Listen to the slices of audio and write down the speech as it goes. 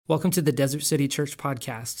Welcome to the Desert City Church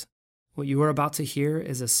podcast. What you are about to hear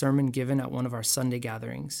is a sermon given at one of our Sunday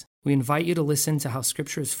gatherings. We invite you to listen to how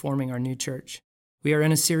Scripture is forming our new church. We are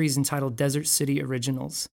in a series entitled Desert City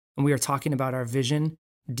Originals, and we are talking about our vision,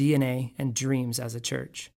 DNA, and dreams as a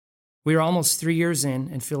church. We are almost 3 years in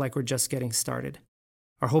and feel like we're just getting started.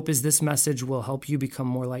 Our hope is this message will help you become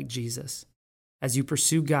more like Jesus. As you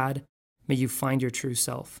pursue God, may you find your true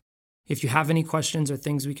self. If you have any questions or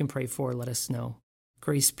things we can pray for, let us know.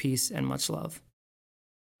 Grace, peace, and much love.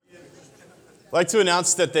 I'd like to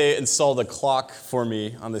announce that they installed a clock for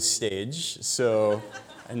me on the stage, so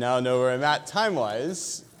I now know where I'm at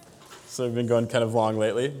time-wise. So I've been going kind of long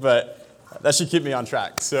lately, but that should keep me on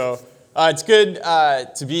track. So it's good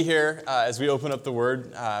to be here as we open up the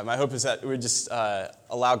Word. My hope is that we would just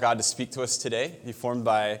allow God to speak to us today, be formed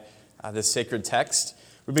by this sacred text.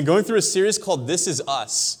 We've been going through a series called This Is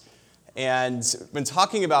Us, and been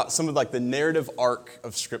talking about some of the narrative arc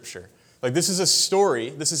of Scripture. This is a story,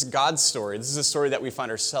 this is God's story, this is a story that we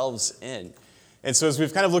find ourselves in. And so as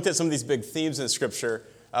we've kind of looked at some of these big themes in Scripture,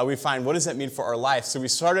 we find what does that mean for our life? So we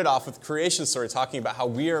started off with creation story, talking about how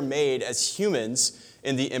we are made as humans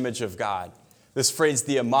in the image of God. This phrase,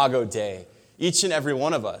 the Imago Dei, each and every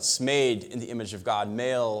one of us made in the image of God,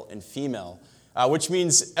 male and female, which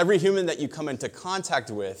means every human that you come into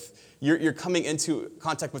contact with, you're coming into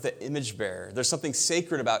contact with an image bearer. There's something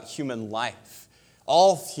sacred about human life,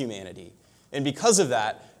 all humanity. And because of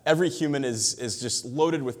that, every human is just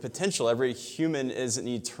loaded with potential. Every human is an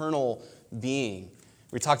eternal being.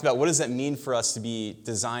 We talked about what does that mean for us to be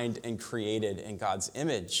designed and created in God's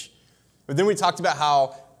image. But then we talked about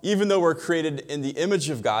how even though we're created in the image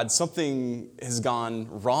of God, something has gone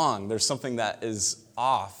wrong. There's something that is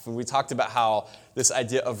off. And we talked about how this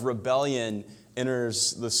idea of rebellion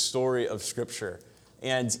enters the story of Scripture.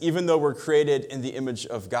 And even though we're created in the image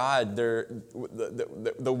of God,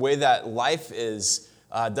 the way that life is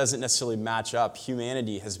doesn't necessarily match up.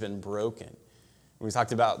 Humanity has been broken. We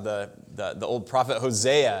talked about the old prophet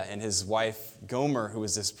Hosea and his wife Gomer, who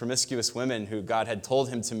was this promiscuous woman who God had told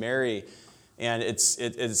him to marry. And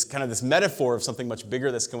it's kind of this metaphor of something much bigger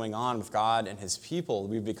that's going on with God and his people.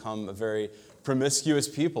 We've become a very promiscuous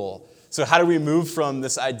people. So how do we move from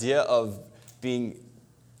this idea of being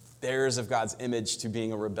bearers of God's image to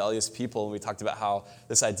being a rebellious people? And we talked about how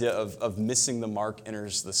this idea of missing the mark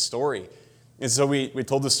enters the story. And so we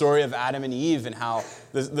told the story of Adam and Eve and how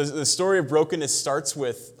the story of brokenness starts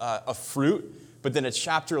with a fruit, but then a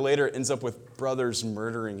chapter later it ends up with brothers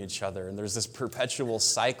murdering each other. And there's this perpetual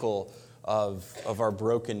cycle of our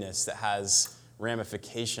brokenness that has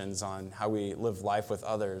ramifications on how we live life with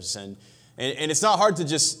others. And it's not hard to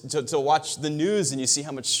just to watch the news and you see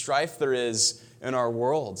how much strife there is in our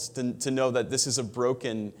world, to know that this is a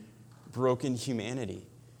broken humanity.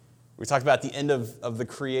 We talked about the end of the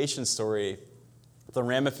creation story, the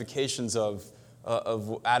ramifications of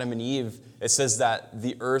Adam and Eve. It says that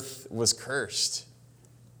the earth was cursed.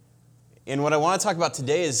 And what I want to talk about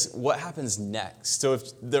today is what happens next. So if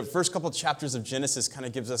the first couple of chapters of Genesis kind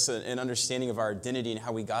of gives us an understanding of our identity and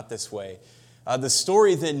how we got this way. The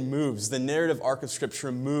story then moves, the narrative arc of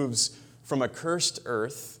Scripture moves from a cursed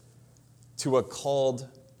earth to a called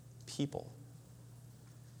people.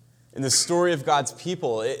 In the story of God's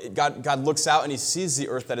people, God looks out and he sees the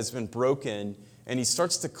earth that has been broken, and he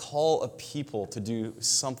starts to call a people to do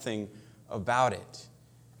something about it.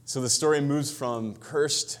 So the story moves from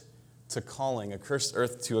cursed to calling, a cursed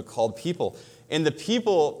earth to a called people. And the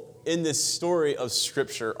people in this story of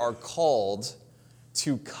Scripture are called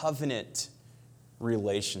to covenant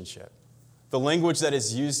relationship. The language that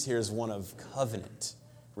is used here is one of covenant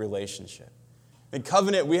relationship. In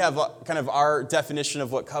covenant, we have kind of our definition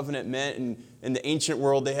of what covenant meant. And in the ancient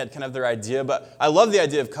world, they had kind of their idea. But I love the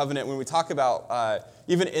idea of covenant when we talk about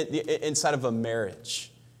even inside of a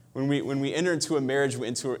marriage. When we enter into a marriage, we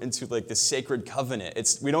enter into like the sacred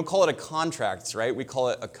covenant. We don't call it a contract, right? We call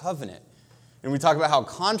it a covenant. And we talk about how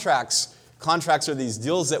contracts are these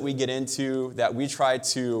deals that we get into that we try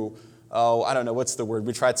to, I don't know, what's the word?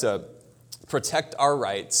 We try to protect our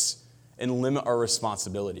rights and limit our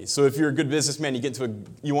responsibilities. So if you're a good businessman,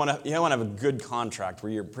 you want to have a good contract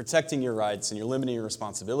where you're protecting your rights and you're limiting your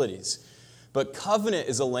responsibilities. But covenant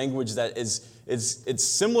is a language that it's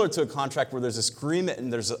similar to a contract where there's this agreement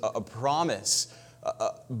and there's a promise.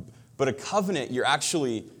 But a covenant, you're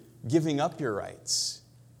actually giving up your rights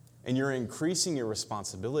and you're increasing your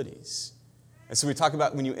responsibilities. And so we talk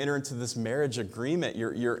about when you enter into this marriage agreement,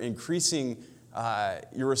 you're increasing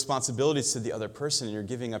your responsibilities to the other person and you're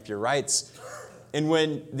giving up your rights. And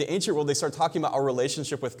when the ancient world, they start talking about our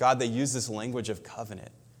relationship with God, they use this language of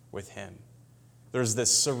covenant with him. There's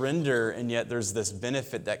this surrender, and yet there's this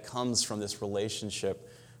benefit that comes from this relationship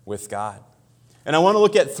with God. And I want to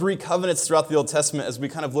look at 3 covenants throughout the Old Testament as we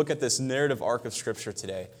kind of look at this narrative arc of Scripture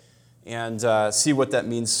today and see what that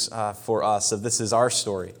means for us, if this is our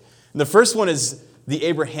story. And the first one is the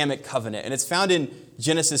Abrahamic covenant, and it's found in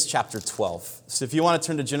Genesis chapter 12. So if you want to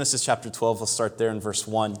turn to Genesis chapter 12, we'll start there in verse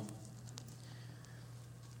 1.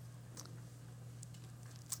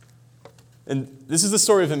 And this is the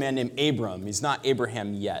story of a man named Abram. He's not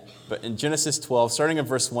Abraham yet, but in Genesis 12, starting in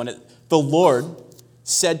verse 1, the Lord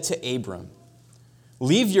said to Abram,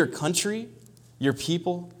 "Leave your country, your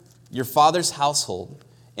people, your father's household,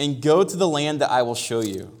 and go to the land that I will show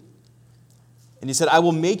you." And he said, "I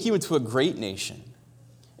will make you into a great nation,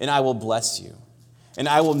 and I will bless you. And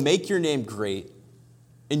I will make your name great,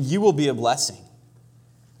 and you will be a blessing.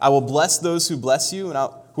 I will bless those who bless you,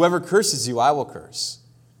 and whoever curses you, I will curse.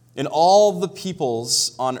 And all the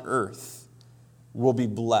peoples on earth will be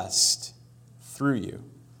blessed through you."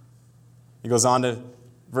 He goes on to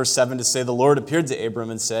verse 7 to say, the Lord appeared to Abram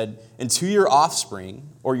and said, "And to your offspring,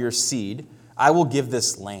 or your seed, I will give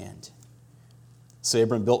this land." So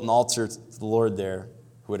Abram built an altar to the Lord there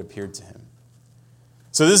who had appeared to him.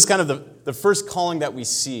 So this is kind of the first calling that we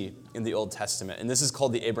see in the Old Testament, and this is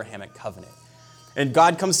called the Abrahamic covenant. And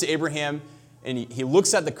God comes to Abraham, and he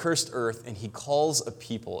looks at the cursed earth, and he calls a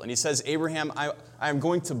people. And he says, "Abraham, I am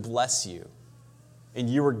going to bless you, and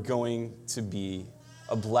you are going to be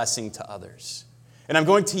a blessing to others. And I'm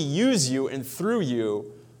going to use you, and through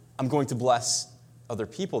you, I'm going to bless other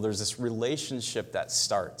people." There's this relationship that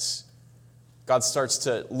starts. God starts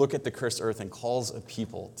to look at the cursed earth and calls a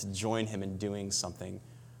people to join him in doing something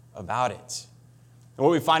about it. And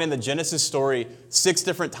what we find in the Genesis story, 6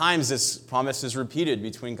 different times this promise is repeated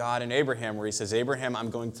between God and Abraham, where he says, "Abraham, I'm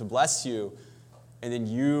going to bless you, and then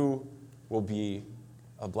you will be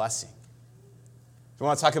a blessing." If we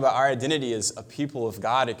want to talk about our identity as a people of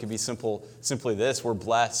God, it could be simply this: we're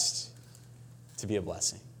blessed to be a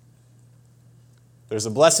blessing. There's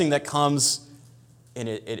a blessing that comes, and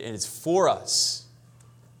it's for us,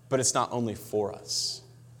 but it's not only for us.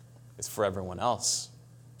 It's for everyone else.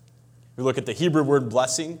 We look at the Hebrew word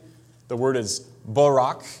blessing. The word is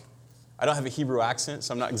borak. I don't have a Hebrew accent,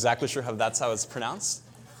 so I'm not exactly sure that's how it's pronounced.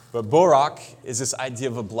 But borak is this idea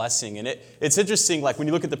of a blessing. And it's interesting, like when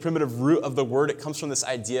you look at the primitive root of the word, it comes from this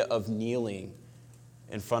idea of kneeling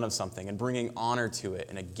in front of something and bringing honor to it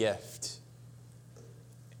and a gift.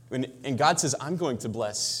 And God says, "I'm going to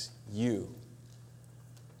bless you.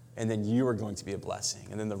 And then you are going to be a blessing.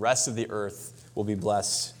 And then the rest of the earth will be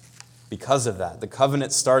blessed because of that." The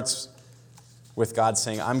covenant starts with God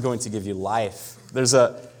saying, "I'm going to give you life." There's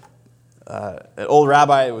an old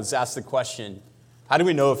rabbi who was asked the question, how do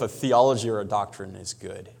we know if a theology or a doctrine is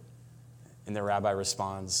good? And the rabbi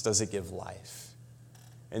responds, does it give life?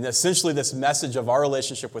 And essentially this message of our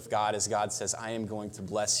relationship with God is God says, "I am going to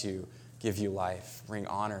bless you, give you life, bring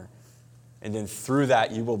honor. And then through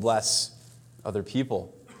that, you will bless other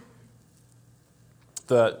people."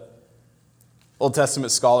 The Old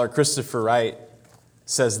Testament scholar Christopher Wright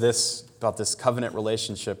says this about this covenant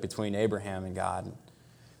relationship between Abraham and God. He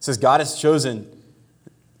says, "God has chosen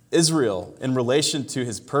Israel in relation to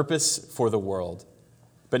his purpose for the world,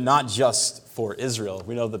 but not just for Israel."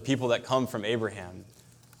 We know the people that come from Abraham,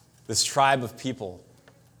 this tribe of people,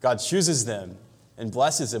 God chooses them and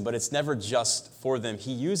blesses them, but it's never just for them.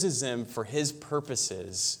 He uses them for his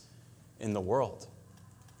purposes in the world.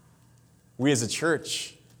 We as a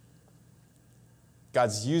church,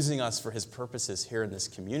 God's using us for his purposes here in this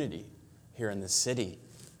community, here in this city.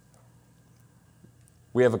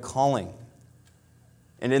 We have a calling.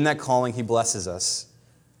 And in that calling, he blesses us.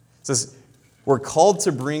 It says, we're called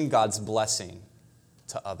to bring God's blessing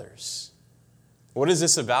to others. What is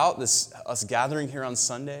this about, us gathering here on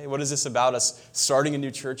Sunday? What is this about, us starting a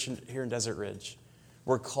new church here in Desert Ridge?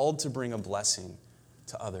 We're called to bring a blessing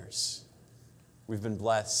to others. We've been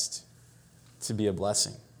blessed to be a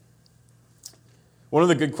blessing. One of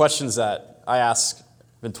the good questions that I've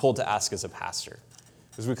been told to ask as a pastor,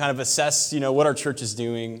 is we kind of assess, what our church is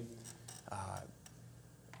doing.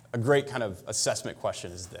 A great kind of assessment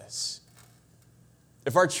question is this: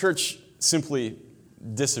 if our church simply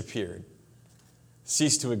disappeared,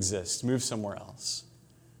 ceased to exist, moved somewhere else,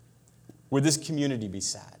 would this community be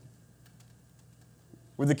sad?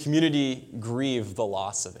 Would the community grieve the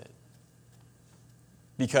loss of it?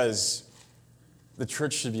 Because the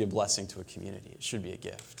church should be a blessing to a community. It should be a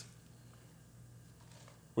gift.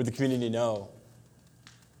 Would the community know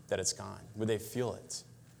that it's gone? Would they feel it?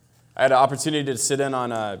 I had an opportunity to sit in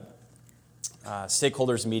on a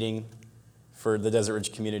stakeholders meeting for the Desert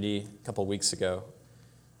Ridge community a couple weeks ago.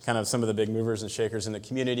 kind of some of the big movers and shakers in the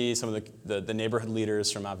community. Some of the neighborhood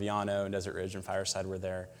leaders from Aviano and Desert Ridge and Fireside were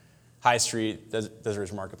there. High Street, Desert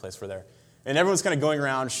Ridge Marketplace were there. And everyone's kind of going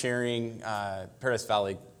around sharing, Paradise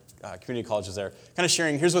Valley Community College is there, kind of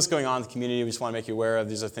sharing, here's what's going on in the community. We just want to make you aware of.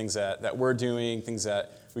 These are things that we're doing, things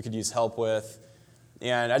that we could use help with.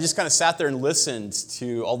 And I just kind of sat there and listened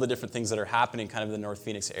to all the different things that are happening kind of in the North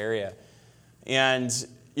Phoenix area. And,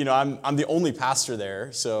 I'm the only pastor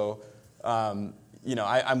there, so,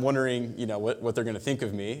 I'm wondering, what they're going to think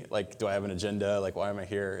of me. Like, do I have an agenda? Like, why am I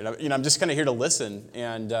here? And I'm just kind of here to listen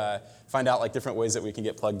and find out, like, different ways that we can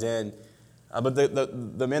get plugged in. But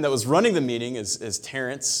the man that was running the meeting is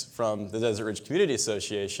Terrence from the Desert Ridge Community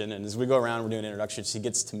Association. And as we go around, we're doing introductions, he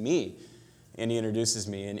gets to me, and he introduces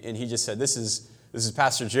me. And he just said, this is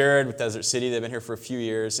Pastor Jared with Desert City. They've been here for a few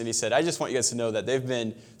years. And he said, I just want you guys to know that they've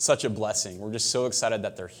been such a blessing. We're just so excited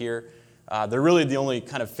that they're here. They're really the only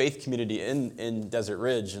kind of faith community in Desert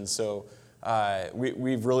Ridge. And so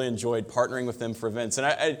we've really enjoyed partnering with them for events. And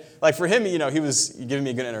I like for him, he was giving me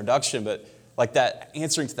a good introduction, but like that,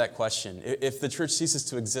 answering to that question, if the church ceases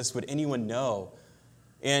to exist, would anyone know?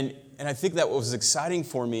 And I think that what was exciting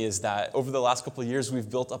for me is that over the last couple of years, we've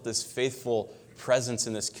built up this faithful presence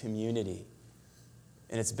in this community.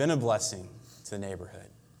 And it's been a blessing to the neighborhood.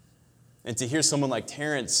 And to hear someone like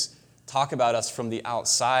Terrence talk about us from the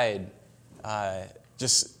outside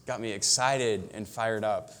just got me excited and fired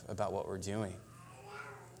up about what we're doing.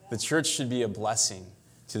 The church should be a blessing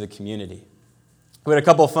to the community. We had a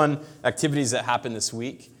couple of fun activities that happened this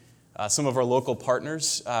week. Some of our local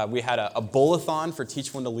partners, we had a bowl-a-thon for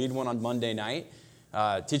Teach One to Lead One on Monday night.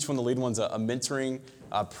 Teach One to Lead One's a mentoring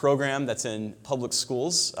program that's in public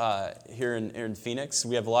schools here in Phoenix.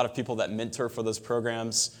 We have a lot of people that mentor for those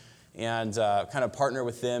programs and kind of partner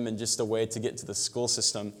with them in just a way to get into the school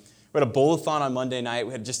system. We had a bowl-a-thon on Monday night.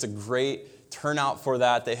 We had just a great turnout for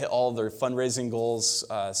that. They hit all their fundraising goals.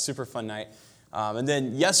 Super fun night. And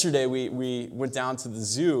then yesterday, we went down to the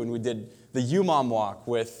zoo and we did the UMOM walk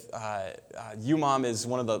with, UMOM is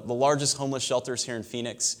one of the largest homeless shelters here in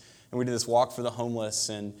Phoenix. And we did this walk for the homeless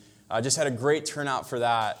and just had a great turnout for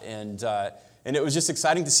that. And it was just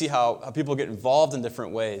exciting to see how people get involved in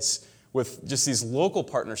different ways with just these local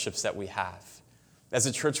partnerships that we have. As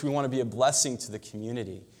a church, we want to be a blessing to the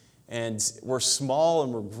community. And we're small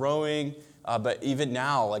and we're growing. But even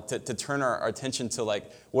now, like to turn our attention to like,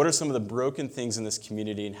 what are some of the broken things in this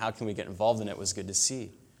community and how can we get involved in it was good to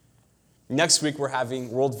see. Next week, we're having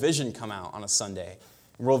World Vision come out on a Sunday.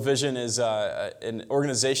 World Vision is an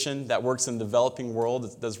organization that works in the developing world.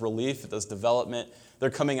 It does relief, it does development. They're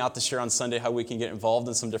coming out to share on Sunday how we can get involved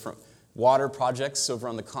in some different water projects over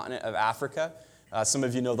on the continent of Africa. Some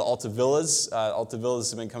of you know the Alta Villas. Alta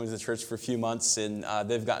Villas have been coming to the church for a few months, and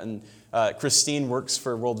they've gotten, Christine works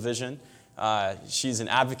for World Vision. She's an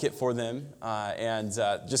advocate for them and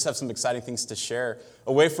just have some exciting things to share.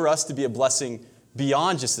 A way for us to be a blessing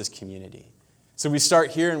beyond just this community. So we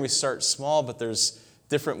start here and we start small, but there's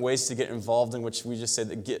different ways to get involved in which we just say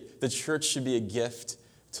that the church should be a gift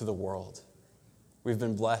to the world. We've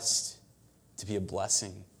been blessed to be a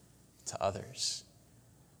blessing to others.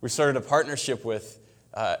 We started a partnership with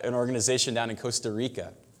an organization down in Costa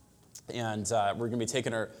Rica. And we're going to be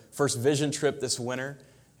taking our first vision trip this winter.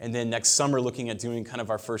 And then next summer, looking at doing kind of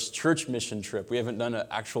our first church mission trip. We haven't done an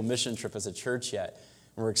actual mission trip as a church yet.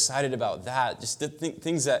 And we're excited about that. Just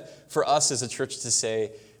things that for us as a church to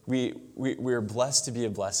say, we're blessed to be a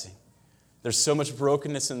blessing. There's so much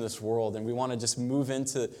brokenness in this world, and we want to just move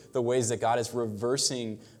into the ways that God is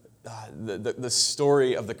reversing the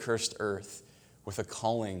story of the cursed earth with a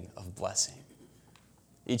calling of blessing.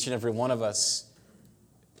 Each and every one of us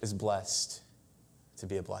is blessed to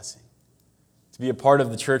be a blessing. To be a part of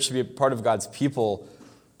the church, to be a part of God's people,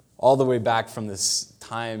 all the way back from this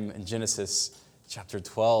time in Genesis chapter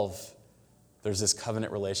 12, there's this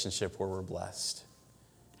covenant relationship where we're blessed.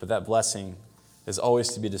 But that blessing is always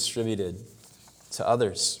to be distributed to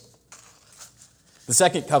others. The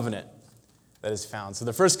second covenant that is found. So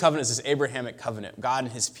the first covenant is this Abrahamic covenant. God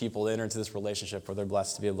and his people enter into this relationship where they're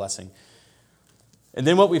blessed to be a blessing. And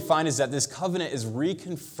then what we find is that this covenant is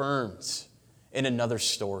reconfirmed in another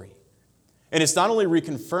story. And it's not only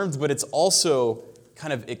reconfirmed, but it's also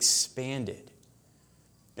kind of expanded.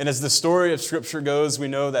 And as the story of Scripture goes, we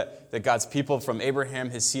know that God's people from Abraham,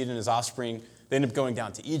 his seed, and his offspring, they end up going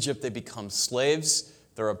down to Egypt. They become slaves.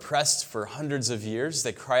 They're oppressed for hundreds of years.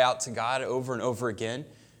 They cry out to God over and over again.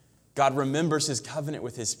 God remembers his covenant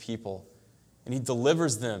with his people, and he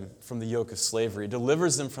delivers them from the yoke of slavery. He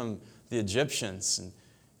delivers them from the Egyptians.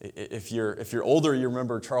 If you're older, you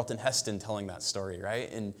remember Charlton Heston telling that story,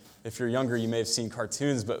 right? And if you're younger, you may have seen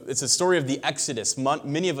cartoons, but it's a story of the Exodus.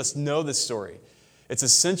 Many of us know this story. It's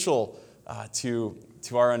essential to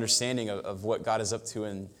our understanding of what God is up to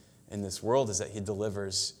in this world, is that he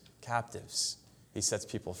delivers captives. He sets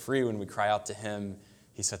people free. When we cry out to him,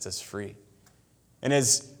 he sets us free. And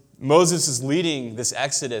as Moses is leading this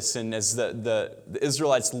Exodus, and as the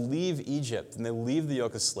Israelites leave Egypt and they leave the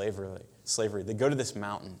yoke of slavery, they go to this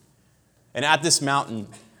mountain. And at this mountain,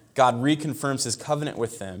 God reconfirms his covenant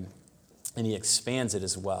with them, and he expands it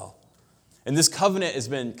as well. And this covenant has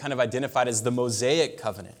been kind of identified as the Mosaic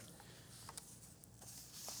covenant.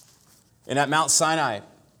 And at Mount Sinai,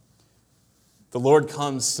 the Lord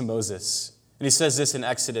comes to Moses, and he says this in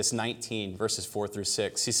Exodus 19, verses 4 through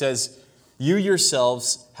 6. He says, "You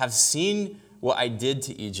yourselves have seen what I did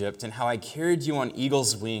to Egypt and how I carried you on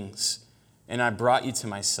eagle's wings, and I brought you to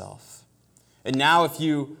myself. And now if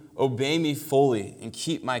you obey me fully and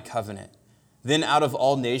keep my covenant, then out of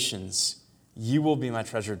all nations you will be my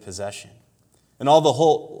treasured possession. And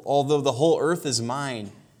although the whole earth is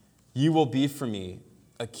mine, you will be for me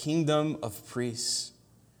a kingdom of priests,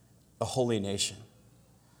 a holy nation.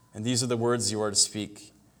 And these are the words you are to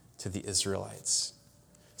speak to the Israelites."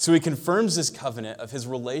 So he confirms this covenant of his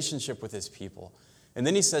relationship with his people. And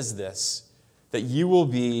then he says this, that you will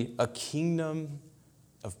be a kingdom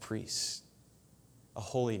of priests, a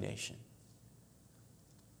holy nation.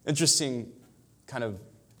 Interesting kind of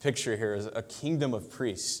picture here is a kingdom of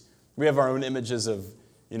priests. We have our own images of,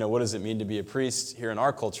 what does it mean to be a priest here in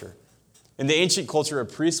our culture. In the ancient culture, a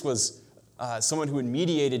priest was someone who had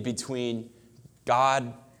mediated between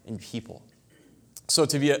God and people. So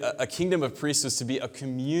to be a kingdom of priests was to be a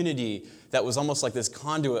community that was almost like this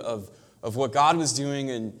conduit of what God was doing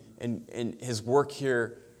in his work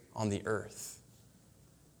here on the earth.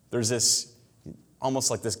 There's this, almost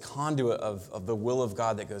like this conduit of the will of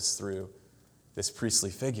God that goes through this priestly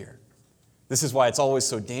figure. This is why it's always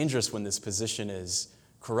so dangerous when this position is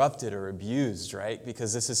corrupted or abused, right?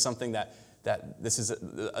 Because this is something that this is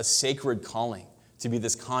a sacred calling, to be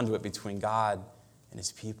this conduit between God and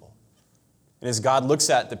his people. And as God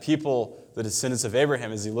looks at the people, the descendants of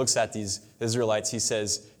Abraham, as he looks at these Israelites, he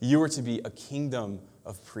says, you are to be a kingdom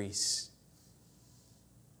of priests.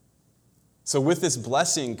 So with this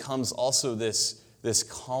blessing comes also this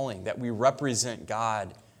calling that we represent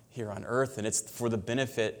God here on earth, and it's for the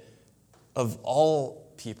benefit of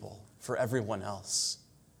all people, for everyone else,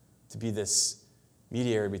 to be this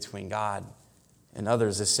mediator between God and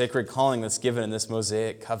others, this sacred calling that's given in this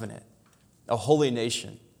Mosaic covenant, a holy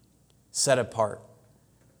nation, set apart.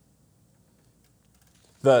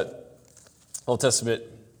 The Old Testament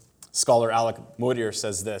scholar Alec Motyer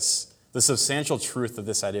says this, the substantial truth of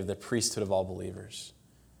this idea of the priesthood of all believers,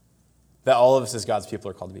 that all of us as God's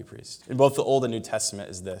people are called to be priests. In both the Old and New Testament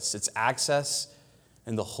is this, it's access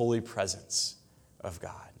in the holy presence of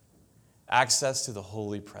God. Access to the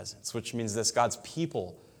holy presence, which means this, God's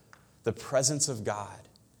people, the presence of God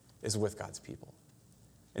is with God's people.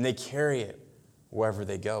 And they carry it wherever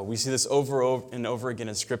they go. We see this over and over again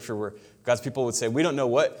in Scripture where God's people would say, we don't know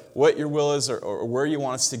what your will is or where you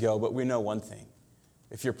want us to go, but we know one thing.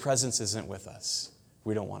 If your presence isn't with us,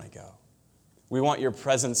 we don't want to go. We want your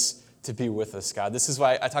presence to be with us, God. This is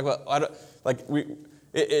why I talk about,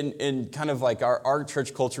 in kind of like our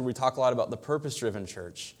church culture, we talk a lot about the purpose-driven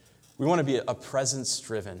church. We want to be a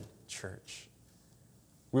presence-driven church.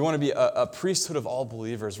 We want to be a priesthood of all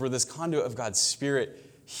believers. We're this conduit of God's Spirit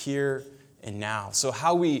here and now. So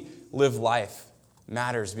how we live life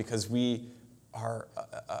matters because we are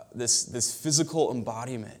this physical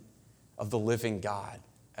embodiment of the living God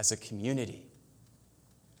as a community.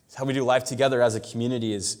 How we do life together as a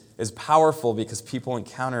community is powerful because people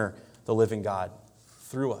encounter the living God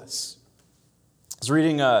through us. I was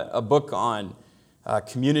reading a book on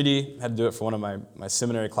community. I had to do it for one of my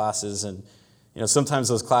seminary classes, and sometimes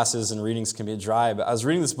those classes and readings can be dry, but I was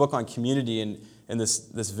reading this book on community and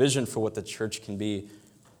this vision for what the church can be.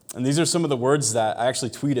 And these are some of the words that I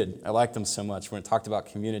actually tweeted. I liked them so much when it talked about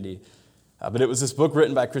community. But it was this book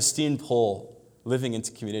written by Christine Pohl, Living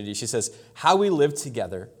into Community. She says, how we live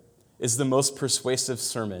together is the most persuasive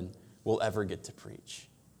sermon we'll ever get to preach.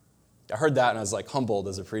 I heard that and I was humbled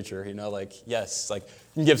as a preacher, yes, you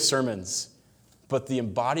can give sermons, but the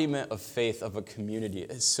embodiment of faith of a community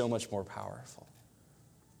is so much more powerful.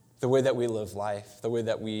 The way that we live life, the way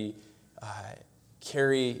that we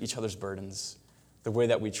carry each other's burdens, the way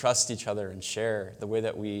that we trust each other and share, the way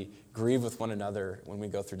that we grieve with one another when we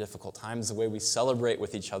go through difficult times, the way we celebrate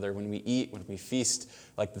with each other when we eat, when we feast,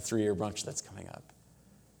 like the 3-year brunch that's coming up.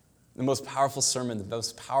 The most powerful sermon, the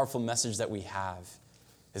most powerful message that we have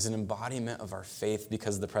is an embodiment of our faith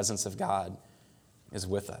because the presence of God is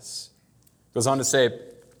with us. It goes on to say,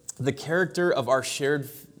 the character of our shared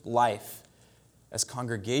life as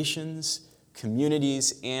congregations,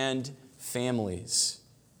 communities, and families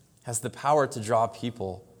has the power to draw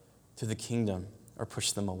people to the kingdom or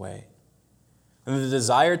push them away. And the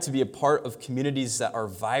desire to be a part of communities that are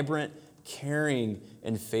vibrant, caring,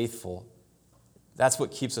 and faithful, that's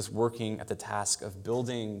what keeps us working at the task of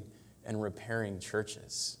building and repairing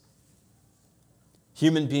churches.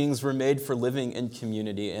 Human beings were made for living in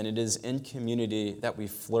community, and it is in community that we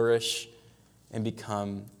flourish and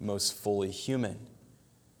become most fully human.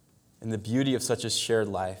 And the beauty of such a shared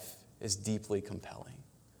life is deeply compelling.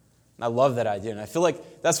 And I love that idea, and I feel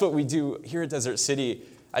like that's what we do here at Desert City.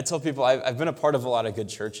 I tell people I've been a part of a lot of good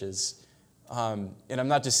churches, and I'm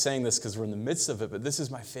not just saying this because we're in the midst of it, but this is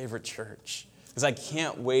my favorite church, because I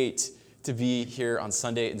can't wait to be here on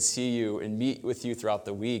Sunday and see you and meet with you throughout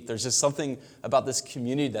the week. There's just something about this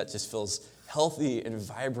community that just feels healthy and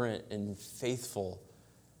vibrant and faithful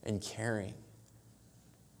and caring.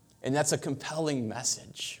 And that's a compelling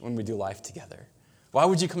message when we do life together. Why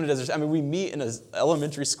would you come to Desert? I mean, we meet in an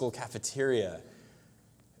elementary school cafeteria,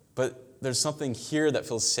 but there's something here that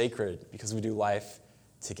feels sacred because we do life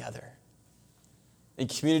together. And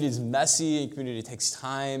community is messy, and community takes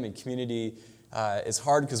time, and community is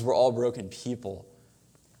hard because we're all broken people.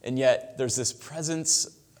 And yet there's this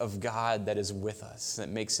presence of God that is with us that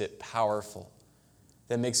makes it powerful,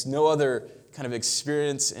 that makes no other kind of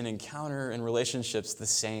experience and encounter and relationships the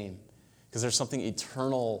same, because there's something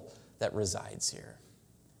eternal that resides here.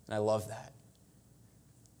 And I love that.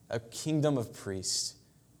 A kingdom of priests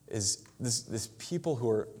is this people who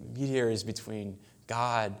are mediators between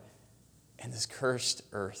God and this cursed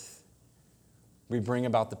earth. We bring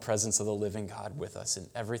about the presence of the living God with us in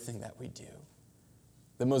everything that we do.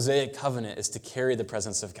 The Mosaic covenant is to carry the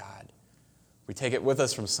presence of God. We take it with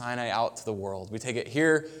us from Sinai out to the world. We take it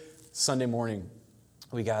here Sunday morning.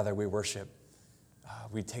 We gather, we worship,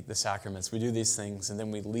 we take the sacraments, we do these things, and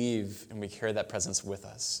then we leave and we carry that presence with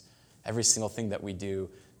us. Every single thing that we do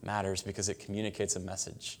matters because it communicates a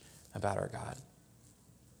message about our God.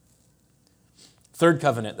 Third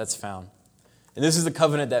covenant that's found. And this is the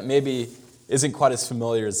covenant that maybe isn't quite as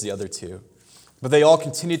familiar as the other two. But they all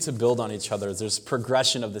continue to build on each other. There's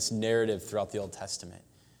progression of this narrative throughout the Old Testament,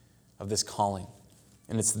 of this calling.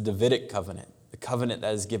 And it's the Davidic covenant, the covenant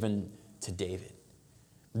that is given to David.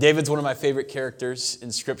 David's one of my favorite characters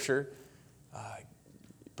in Scripture.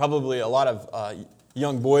 Probably a lot of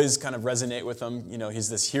young boys kind of resonate with him. You know, he's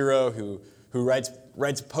this hero who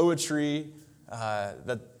writes poetry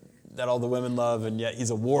that all the women love, and yet he's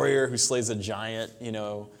a warrior who slays a giant, you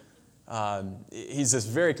know. He's this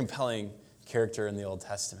very compelling character in the Old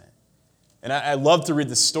Testament. And I love to read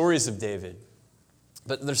the stories of David,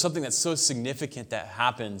 but there's something that's so significant that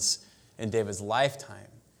happens in David's lifetime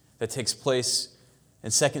that takes place in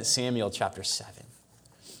 2 Samuel chapter 7.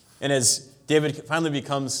 And as David finally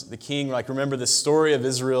becomes the king, like remember the story of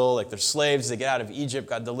Israel, like they're slaves, they get out of Egypt,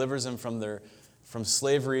 God delivers them from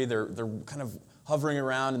slavery, they're kind of hovering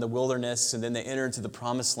around in the wilderness, and then they enter into the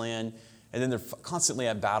promised land. And then they're constantly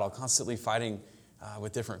at battle, constantly fighting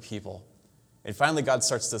with different people. And finally, God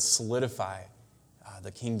starts to solidify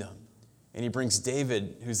the kingdom. And he brings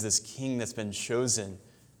David, who's this king that's been chosen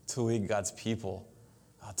to lead God's people,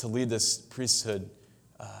 to lead this priesthood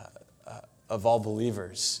of all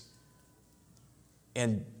believers.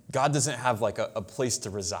 And God doesn't have like a place to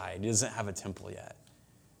reside. He doesn't have a temple yet.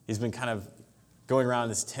 He's been kind of going around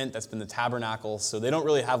this tent that's been the tabernacle. So they don't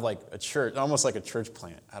really have like a church, almost like a church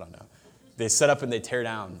plant. I don't know. They set up and they tear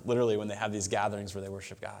down, literally, when they have these gatherings where they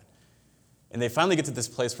worship God. And they finally get to this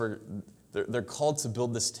place where they're called to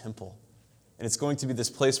build this temple. And it's going to be this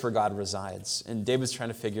place where God resides. And David's trying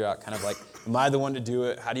to figure out kind of like, am I the one to do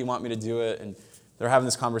it? How do you want me to do it? And they're having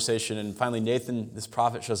this conversation. And finally, Nathan, this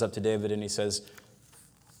prophet, shows up to David and he says,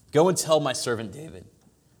 go and tell my servant David.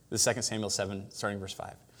 This is 2 Samuel 7, starting verse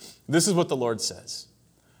 5. This is what the Lord says.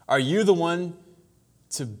 Are you the one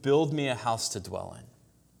to build me a house to dwell in?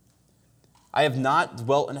 I have not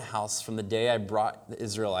dwelt in a house from the day I brought the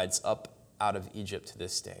Israelites up out of Egypt to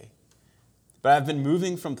this day. But I've been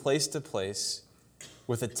moving from place to place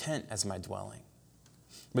with a tent as my dwelling.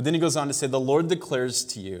 But then he goes on to say, the Lord declares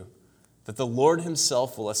to you that the Lord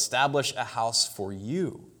himself will establish a house for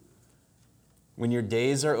you. When your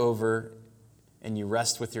days are over and you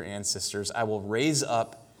rest with your ancestors, I will raise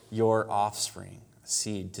up your offspring, a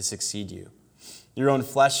seed, to succeed you, your own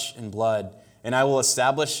flesh and blood, and I will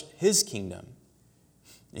establish his kingdom.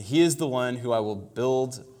 He is the one who I will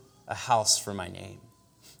build a house for my name,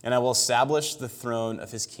 and I will establish the throne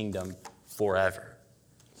of his kingdom forever.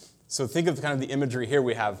 So think of kind of the imagery here.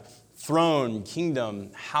 We have throne, kingdom,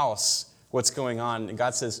 house, what's going on. And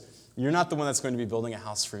God says, you're not the one that's going to be building a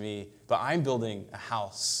house for me, but I'm building a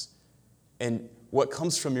house. And what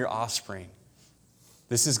comes from your offspring,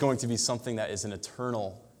 this is going to be something that is an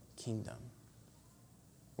eternal kingdom.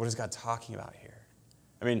 What is God talking about here?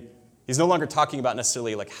 I mean, he's no longer talking about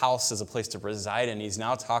necessarily like house as a place to reside in. He's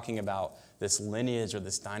now talking about this lineage or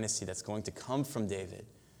this dynasty that's going to come from David,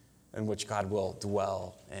 in which God will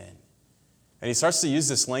dwell in. And he starts to use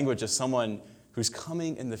this language of someone who's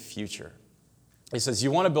coming in the future. He says,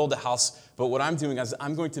 you want to build a house, but what I'm doing is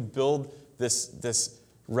I'm going to build this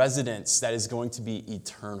residence that is going to be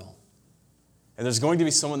eternal. And there's going to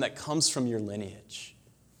be someone that comes from your lineage.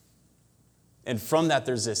 And from that,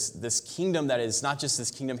 there's this kingdom that is not just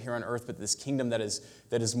this kingdom here on earth, but this kingdom that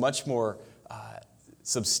is much more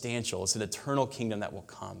substantial. It's an eternal kingdom that will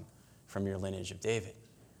come from your lineage of David.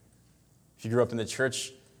 If you grew up in the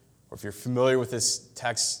church, or if you're familiar with this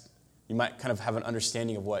text, you might kind of have an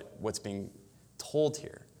understanding of what's being told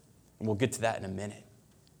here. And we'll get to that in a minute.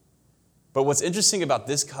 But what's interesting about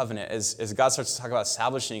this covenant, as God starts to talk about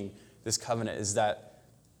establishing this covenant, is that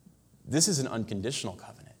this is an unconditional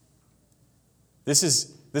covenant. This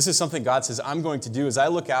is something God says, I'm going to do. As I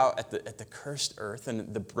look out at the cursed earth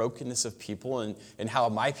and the brokenness of people and how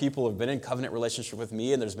my people have been in covenant relationship with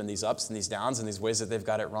me, and there's been these ups and these downs and these ways that they've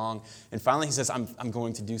got it wrong. And finally he says, I'm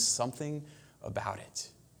going to do something about it.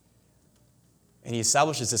 And he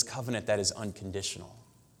establishes this covenant that is unconditional.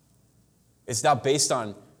 It's now based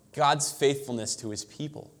on God's faithfulness to his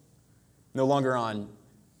people, no longer on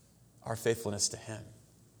our faithfulness to him.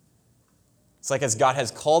 It's like as God has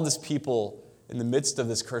called his people in the midst of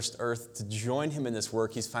this cursed earth to join him in this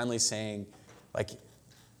work, he's finally saying, like,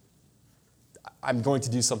 I'm going to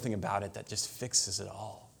do something about it that just fixes it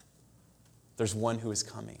all. There's one who is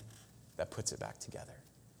coming that puts it back together.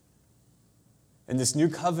 And this new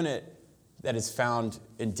covenant that is found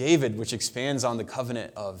in David, which expands on the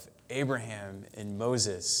covenant of Abraham and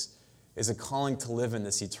Moses, is a calling to live in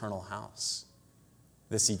this eternal house,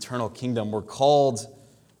 this eternal kingdom. We're called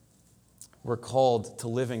to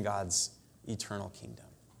live in God's eternal kingdom.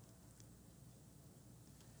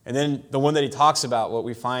 And then the one that he talks about, what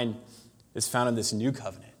we find is found in this new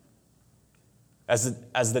covenant.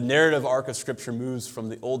 As the narrative arc of Scripture moves from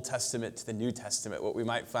the Old Testament to the New Testament, what we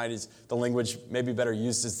might find is the language maybe better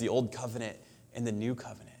used as the Old Covenant and the New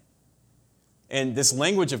Covenant. And this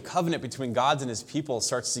language of covenant between God and his people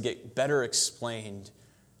starts to get better explained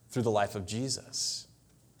through the life of Jesus.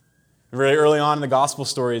 Very early on in the gospel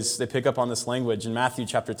stories, they pick up on this language. In Matthew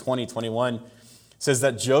chapter 20, 21, it says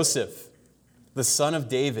that Joseph, the son of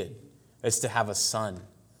David, is to have a son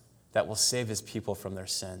that will save his people from their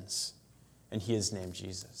sins. And he is named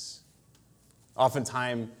Jesus.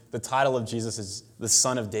 Oftentimes, the title of Jesus is the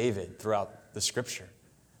Son of David throughout the Scripture.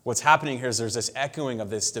 What's happening here is there's this echoing of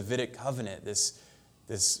this Davidic covenant,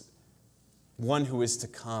 this one who is to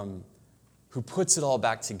come, who puts it all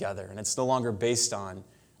back together. And it's no longer based on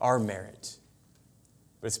our merit,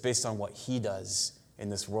 but it's based on what he does in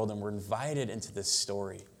this world. And we're invited into this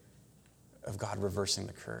story of God reversing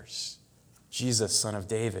the curse. Jesus, Son of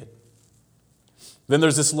David. Then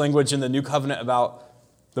there's this language in the New Covenant about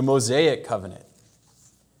the Mosaic covenant.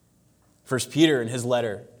 1 Peter, in his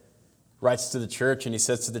letter, writes to the church, and he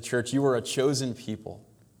says to the church, you are a chosen people,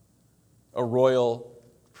 a royal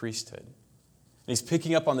priesthood. And he's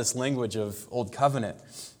picking up on this language of Old Covenant.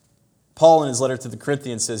 Paul, in his letter to the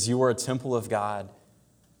Corinthians, says, you are a temple of God,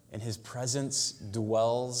 and his presence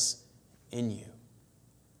dwells in you.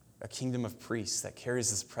 A kingdom of priests that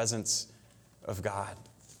carries this presence of God.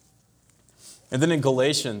 And then in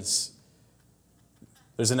Galatians,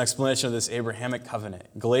 there's an explanation of this Abrahamic covenant.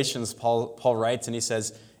 In Galatians, Paul writes, and he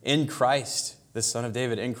says, in Christ, the Son of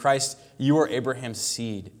David, in Christ, you are Abraham's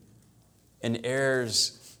seed and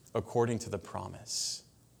heirs according to the promise.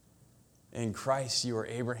 In Christ, you are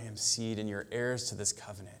Abraham's seed and you're heirs to this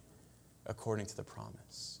covenant according to the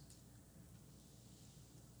promise.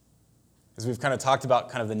 As we've kind of talked about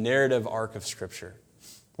kind of the narrative arc of Scripture,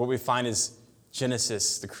 what we find is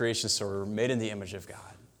Genesis, the creation story, we're made in the image of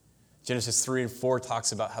God. Genesis 3 and 4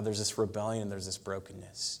 talks about how there's this rebellion, there's this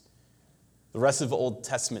brokenness. The rest of the Old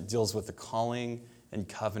Testament deals with the calling and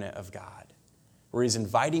covenant of God, where he's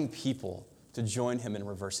inviting people to join him in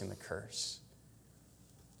reversing the curse.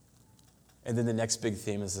 And then the next big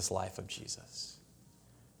theme is this life of Jesus,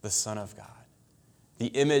 the Son of God, the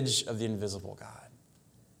image of the invisible God.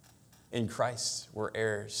 In Christ, we're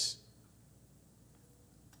heirs.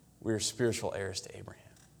 We are spiritual heirs to Abraham,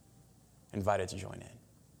 invited to join in.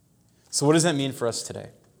 So what does that mean for us today?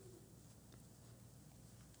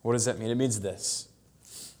 What does that mean? It means this.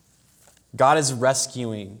 God is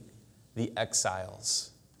rescuing the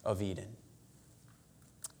exiles of Eden.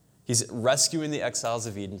 He's rescuing the exiles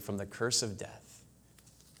of Eden from the curse of death.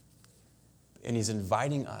 And he's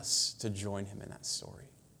inviting us to join him in that story.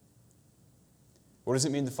 What does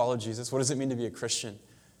it mean to follow Jesus? What does it mean to be a Christian?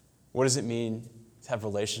 What does it mean to have a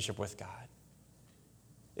relationship with God?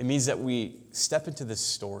 It means that we step into this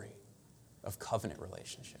story of covenant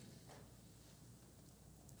relationship.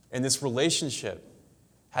 And this relationship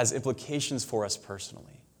has implications for us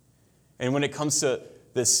personally. And when it comes to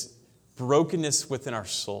this brokenness within our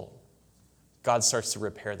soul, God starts to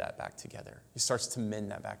repair that back together. He starts to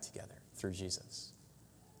mend that back together through Jesus.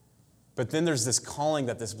 But then there's this calling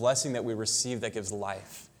that this blessing that we receive that gives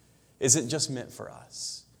life isn't just meant for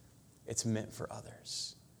us. It's meant for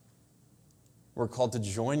others. We're called to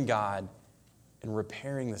join God in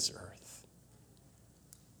repairing this earth.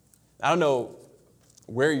 I don't know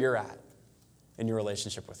where you're at in your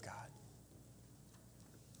relationship with God.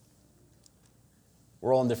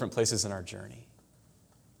 We're all in different places in our journey.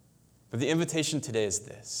 But the invitation today is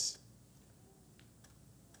this: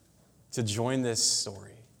 to join this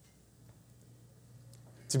story,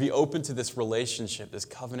 to be open to this relationship, this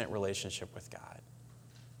covenant relationship with God,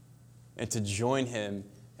 and to join him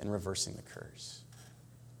in reversing the curse.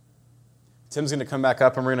 Tim's going to come back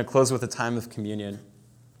up, and we're going to close with a time of communion.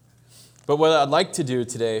 But what I'd like to do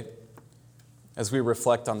today, as we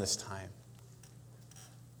reflect on this time,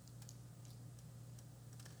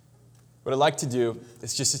 what I'd like to do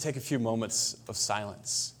is just to take a few moments of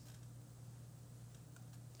silence,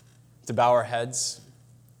 to bow our heads,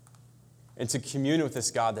 and to commune with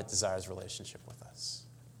this God that desires relationship with us.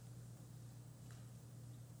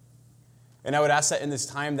 And I would ask that in this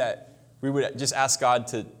time that we would just ask God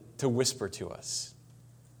to whisper to us,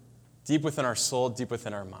 deep within our soul, deep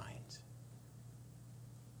within our mind.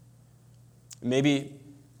 Maybe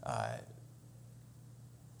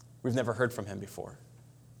we've never heard from him before.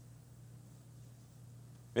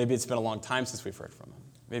 Maybe it's been a long time since we've heard from him.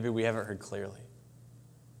 Maybe we haven't heard clearly.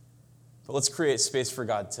 But let's create space for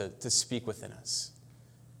God to speak within us.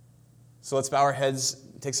 So let's bow our heads,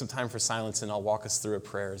 take some time for silence, and I'll walk us through a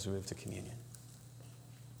prayer as we move to communion.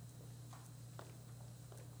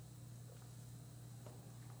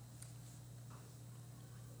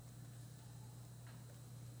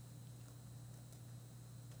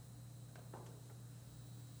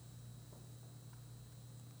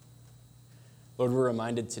 Lord, we're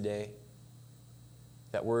reminded today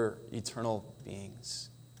that we're eternal beings.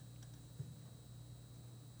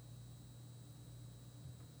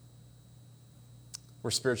 We're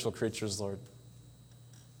spiritual creatures, Lord.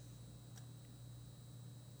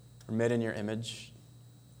 We're made in your image.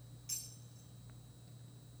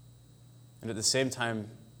 And at the same time,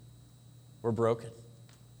 we're broken.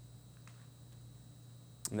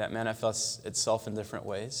 And that manifests itself in different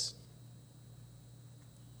ways.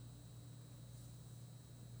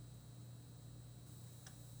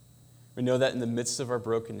 We know that in the midst of our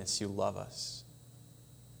brokenness, you love us.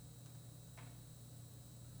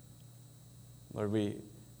 Lord, we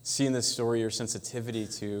see in this story your sensitivity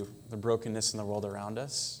to the brokenness in the world around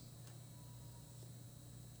us.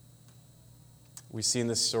 We see in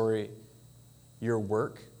this story your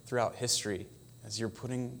work throughout history as you're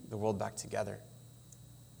putting the world back together.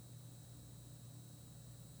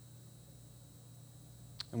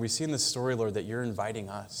 And we see in this story, Lord, that you're inviting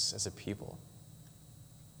us as a people.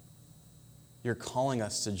 You're calling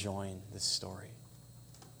us to join this story.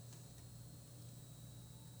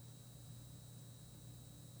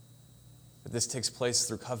 But this takes place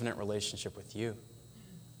through covenant relationship with you.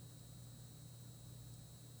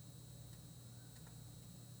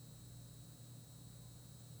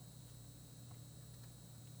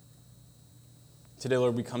 Today,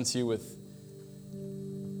 Lord, we come to you with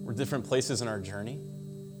we're different places in our journey.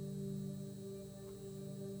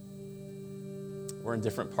 We're in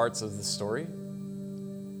different parts of the story.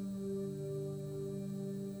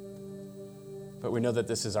 But we know that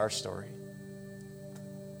this is our story.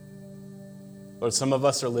 Lord, some of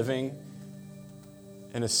us are living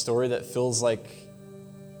in a story that feels like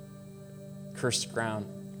cursed ground.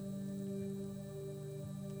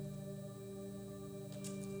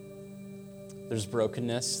 There's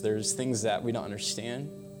brokenness. There's things that we don't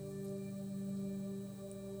understand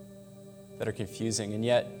that are confusing. And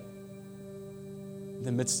yet, in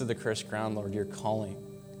the midst of the cursed ground, Lord, you're calling.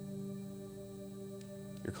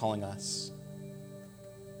 You're calling us.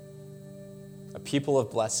 A people of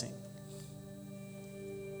blessing.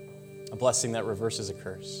 A blessing that reverses a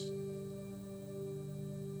curse.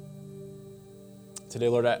 Today,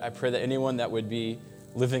 Lord, I pray that anyone that would be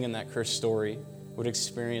living in that cursed story would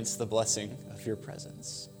experience the blessing of your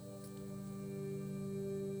presence.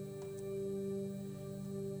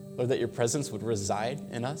 Lord, that your presence would reside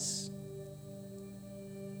in us,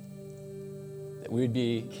 that we would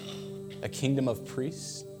be a kingdom of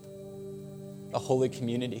priests, a holy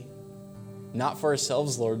community, not for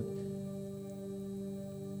ourselves, Lord,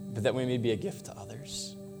 but that we may be a gift to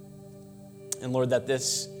others. And Lord, that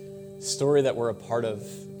this story that we're a part of,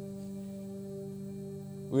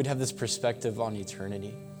 we would have this perspective on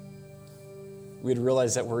eternity. We would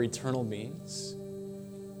realize that we're eternal beings.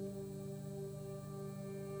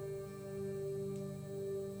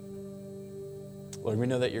 Lord, we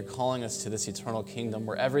know that you're calling us to this eternal kingdom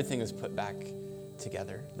where everything is put back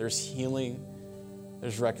together. There's healing,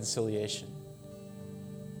 there's reconciliation,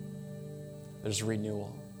 there's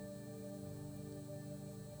renewal.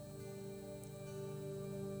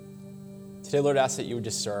 Today, Lord, I ask that you would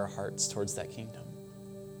just stir our hearts towards that kingdom.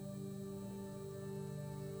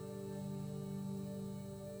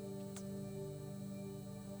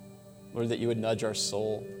 Lord, that you would nudge our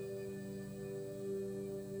soul.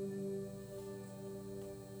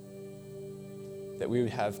 That we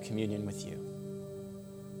would have communion with you.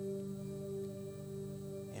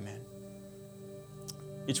 Amen.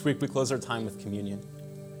 Each week we close our time with communion.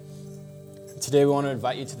 Today we want to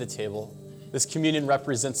invite you to the table. This communion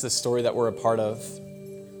represents the story that we're a part of.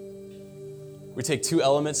 We take two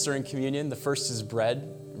elements during communion. The first is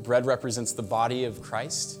bread. Bread represents the body of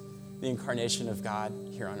Christ, the incarnation of God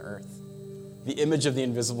here on earth. The image of the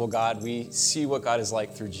invisible God. We see what God is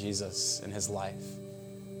like through Jesus and his life.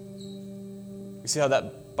 We see how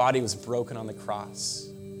that body was broken on the cross.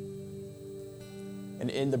 And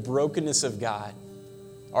in the brokenness of God,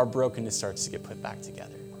 our brokenness starts to get put back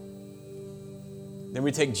together. Then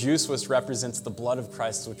we take juice, which represents the blood of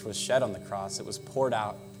Christ, which was shed on the cross. It was poured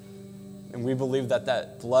out. And we believe that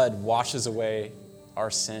that blood washes away our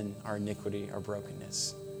sin, our iniquity, our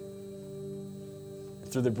brokenness.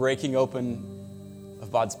 And through the breaking open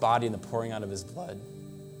of God's body and the pouring out of his blood,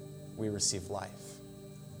 we receive life.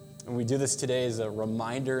 And we do this today as a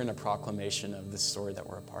reminder and a proclamation of this story that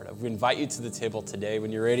we're a part of. We invite you to the table today.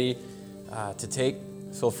 When you're ready to take,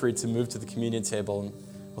 feel free to move to the communion table, and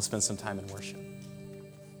we'll spend some time in worship.